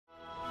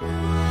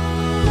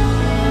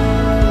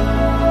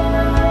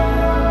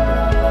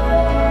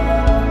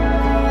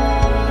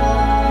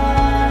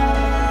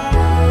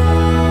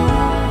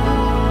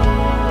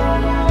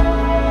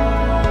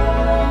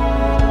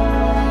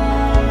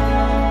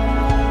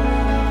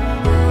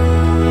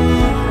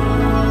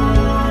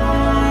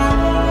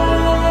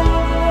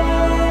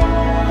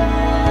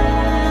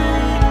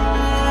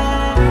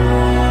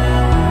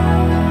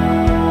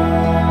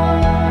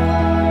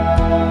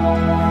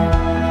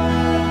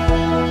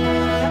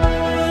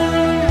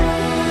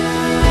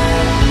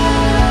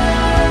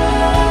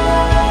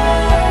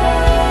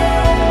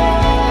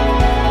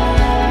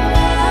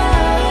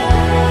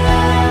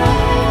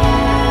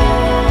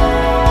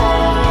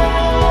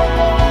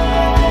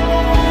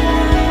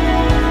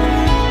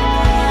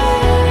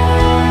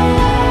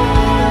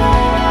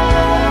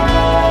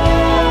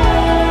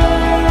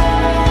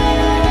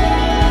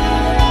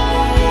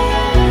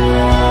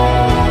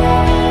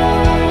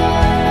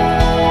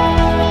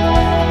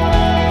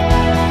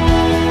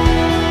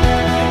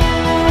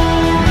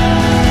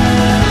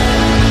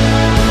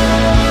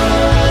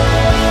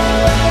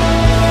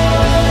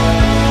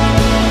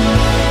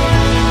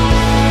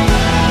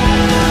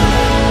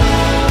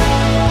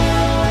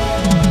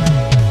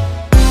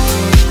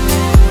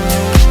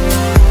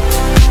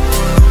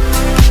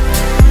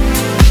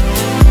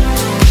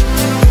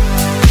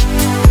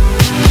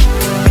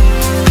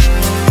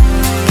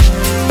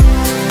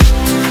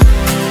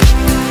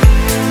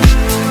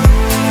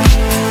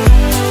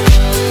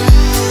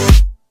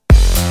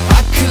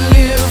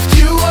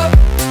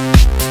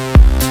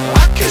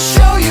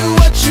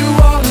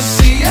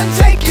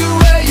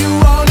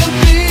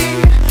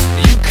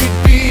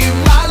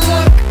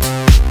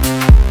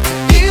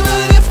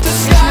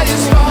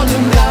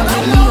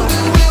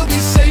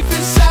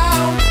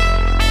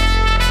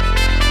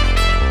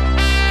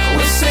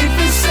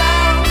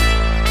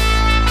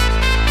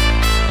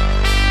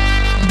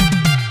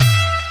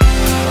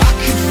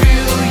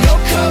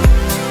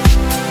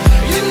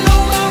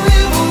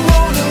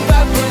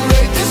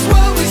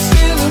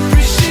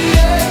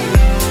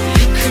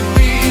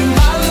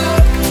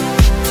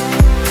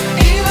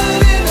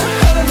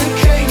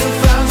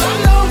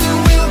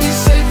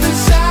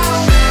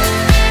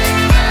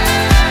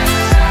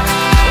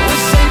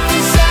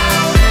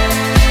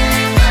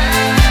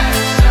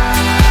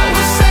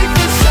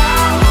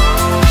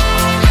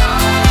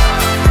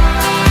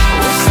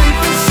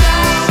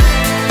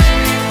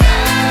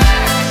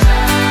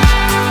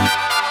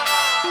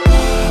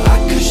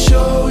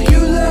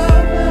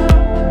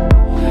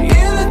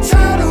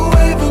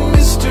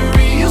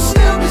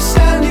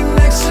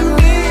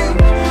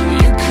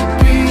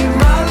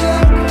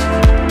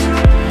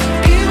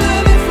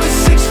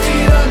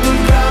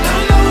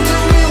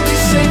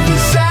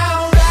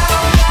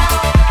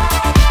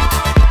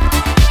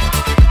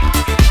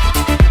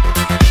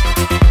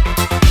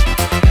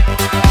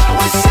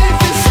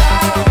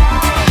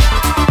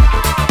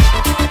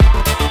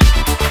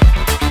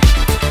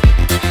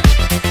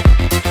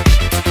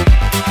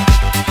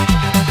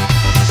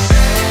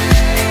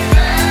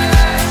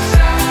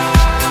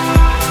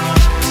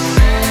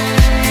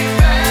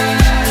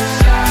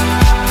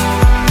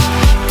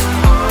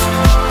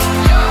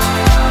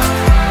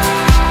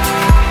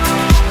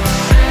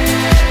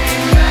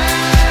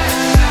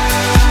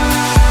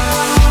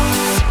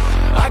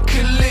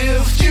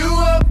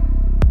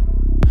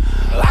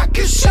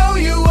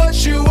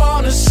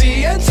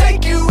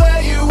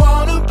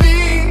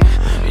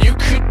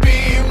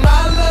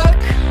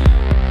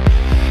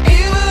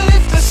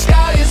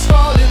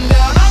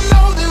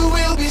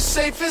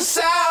safest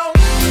sound.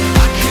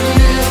 I can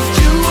lift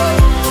you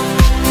up,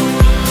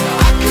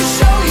 I can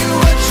show you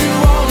what you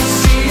wanna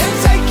see and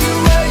take you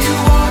where you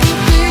wanna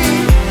be.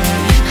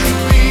 You could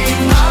be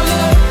my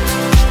love,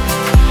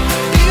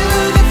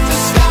 even if the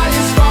sky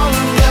is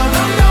falling down.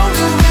 I know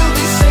that we'll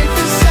be safe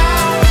and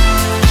sound.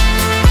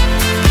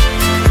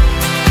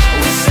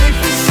 We're safe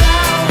and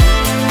sound.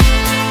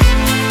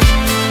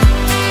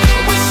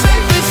 We're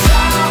safe and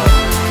sound.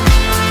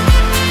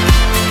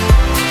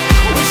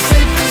 We're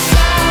safe and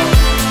sound.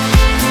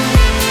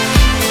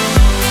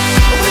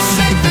 We're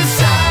safe and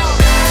sound.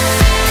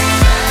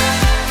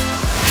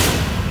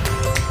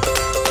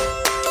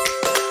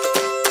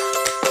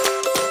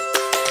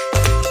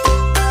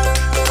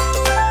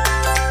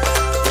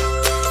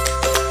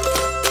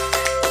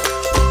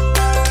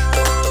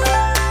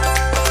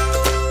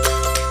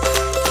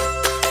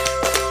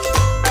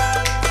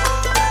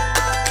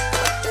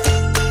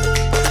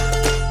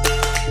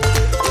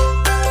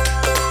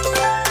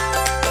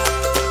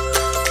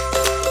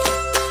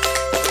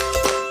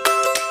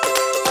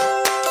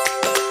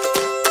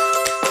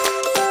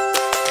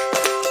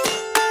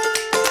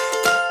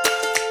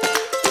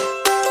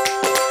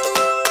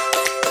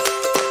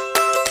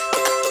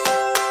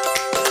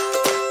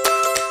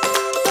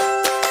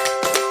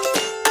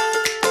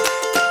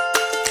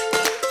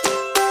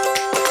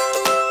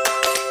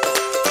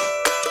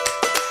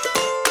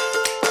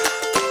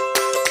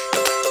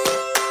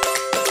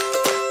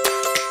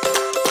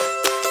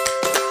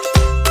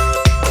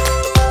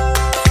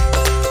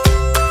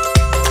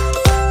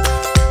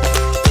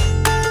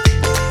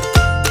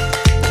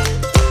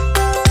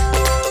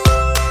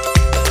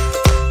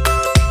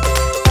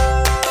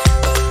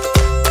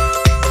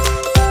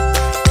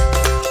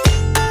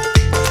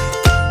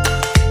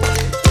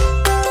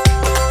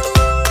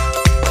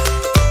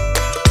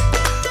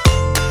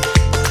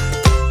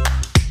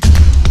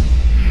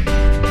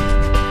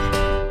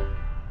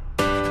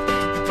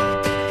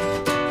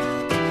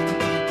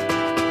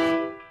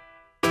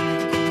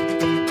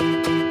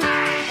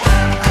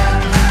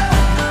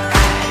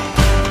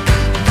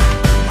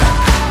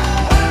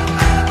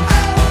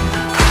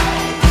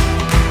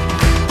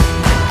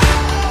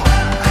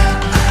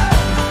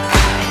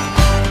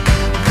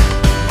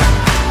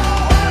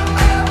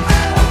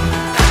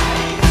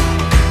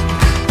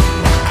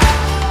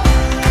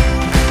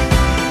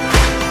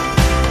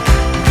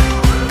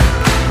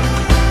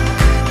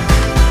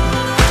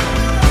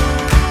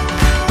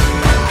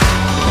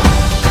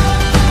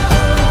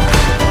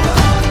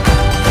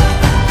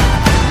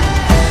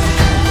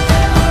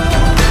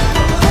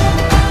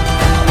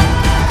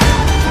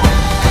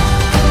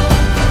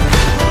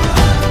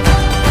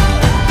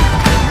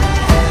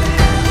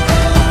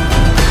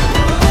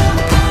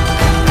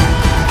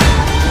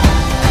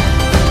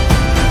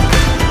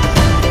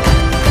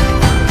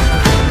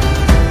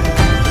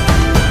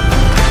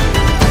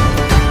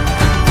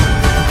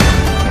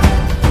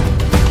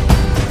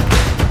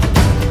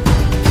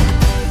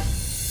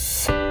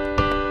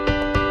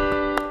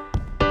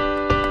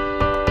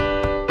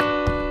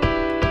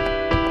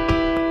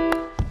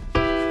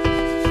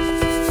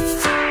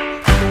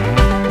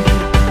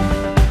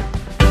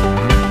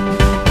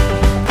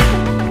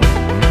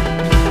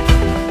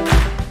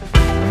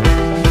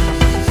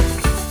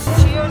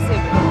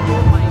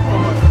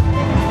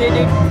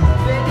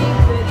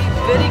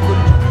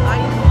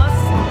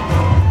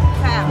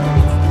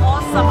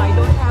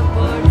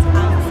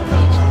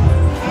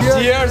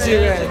 Cheers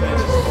event. It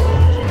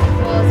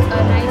was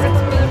a nice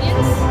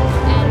experience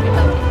and we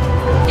loved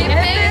it.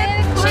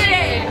 Cheers!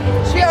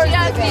 Cheers!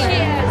 The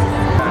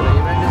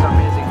event is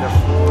amazing. The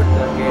food,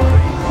 the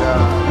catering, the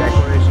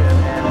decoration,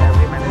 and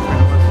every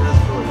management was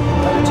just good.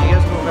 The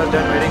Cheers group has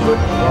done very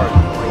good work.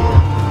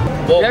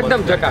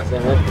 एकदम झकास है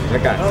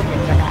झकास.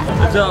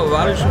 It's a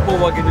very super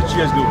work in the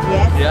Cheers group.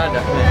 Yes. Yeah,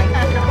 definitely.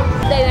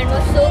 The event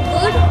was so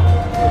good.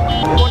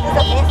 What is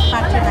the best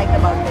part you like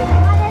about it?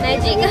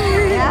 Magic.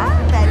 Yeah,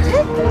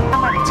 magic.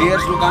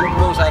 Cheers to काम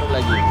को सारा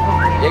लगी.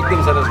 एकदम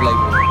सरस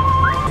लगी.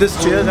 This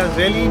Cheers has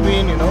really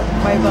been,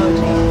 My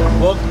Bansi.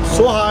 worked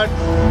so hard.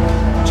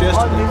 Cheers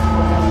to them.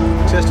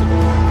 Cheers to them.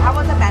 How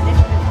was the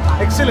management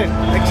part? Excellent,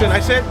 excellent.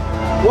 I said,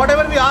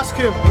 whatever we ask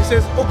him, he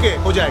says, okay,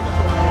 ho jayega.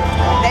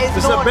 There is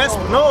This is no the best.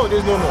 no. No, there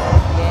is no no.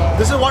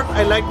 This is what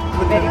I like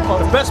with Very him.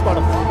 positive. The best part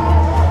of it.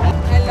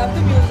 I love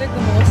the music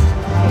the most.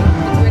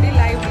 It's very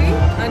lively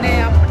અને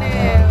આપણે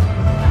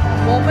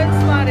moments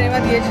માં રહેવા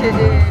દે છે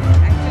જે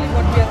actually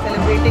what we are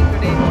celebrating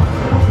today.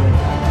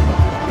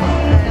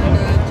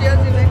 And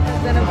Cheers event has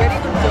done a very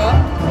good job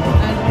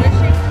and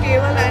wishing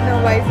Keval and her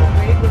wife a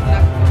very good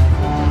luck.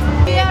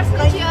 Cheers,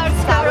 cheers,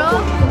 Karo.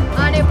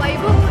 And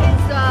Vaibu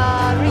is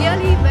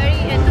really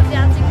very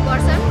enthusiastic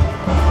person.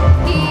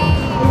 He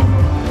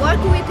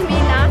worked with me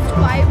last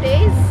 5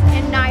 days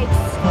and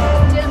nights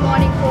till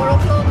morning 4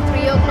 o'clock,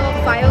 3 o'clock,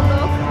 5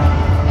 o'clock.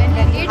 And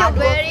he did a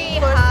very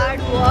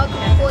hard work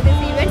for this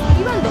event,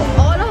 even though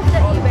all of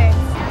the events.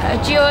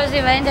 Cheers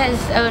event has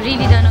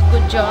really done a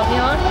good job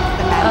here.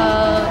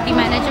 The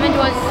management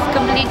was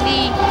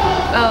completely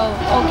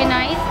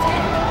organized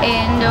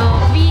and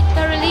we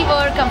thoroughly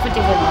were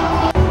comfortable.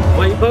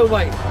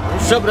 વૈભવભાઈ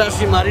વૃષભ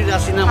રાશિ મારી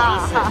રાશિના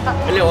માણસ છે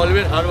એટલે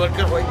always hard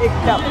worker હોય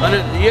અને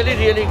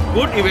really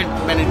good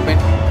event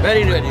management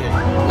very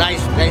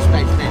nice.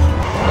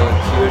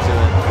 Cheers,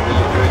 man.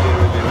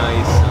 Really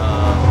nice.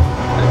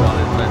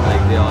 Acknowledgement,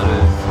 like they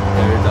always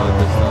carried out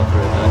the stuff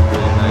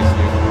really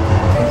nicely.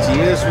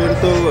 GS Wind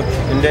तो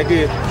इंडिया की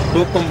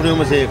टॉप कंपनियों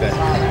में से एक है.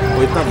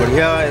 वो इतना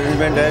बढ़िया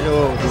अरेंजमेंट है जो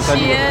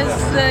GS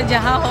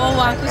जहाँ हो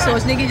वहाँ कुछ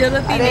सोचने की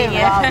जरूरत ही नहीं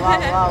है.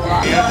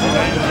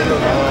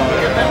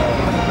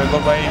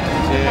 વૈભવભાઈ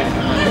જે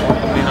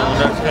કંપનીના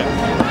ઓનર છે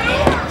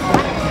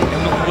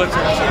એમનું ખૂબ જ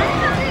સરસ છે.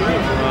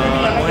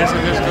 હું એ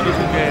સજેસ્ટ કરું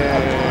છું કે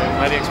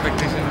મારી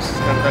એક્સપેક્ટેશન્સ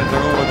કરતાં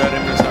ઘણું વધારે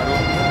મેં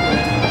સારું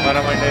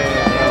મારા માટે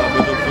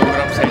બધું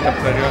પ્રોગ્રામ સેટઅપ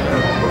કર્યો છે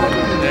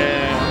અને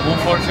હું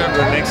ફોર શ્યોર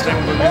નેક્સ્ટ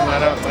ટાઈમ કોઈ બી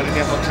મારી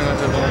ત્યાં ફંક્શન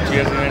હશે તો હું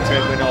ચીયર્સ ઇવેન્ટ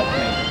સાઈડ કોઈને ઓફ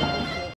નહીં.